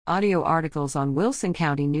Audio articles on Wilson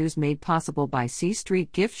County News made possible by C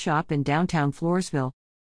Street Gift Shop in downtown Floresville.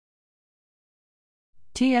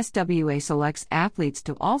 TSWA selects athletes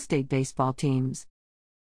to all-state baseball teams.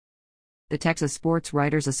 The Texas Sports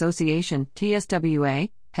Writers Association, TSWA,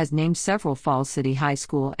 has named several Falls City High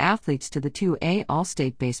School athletes to the 2A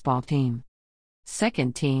All-State Baseball team.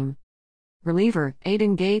 Second team. Reliever,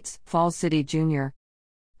 Aiden Gates, Falls City Jr.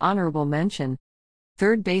 Honorable mention.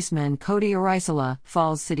 Third baseman Cody Arisola,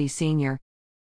 Falls City Sr.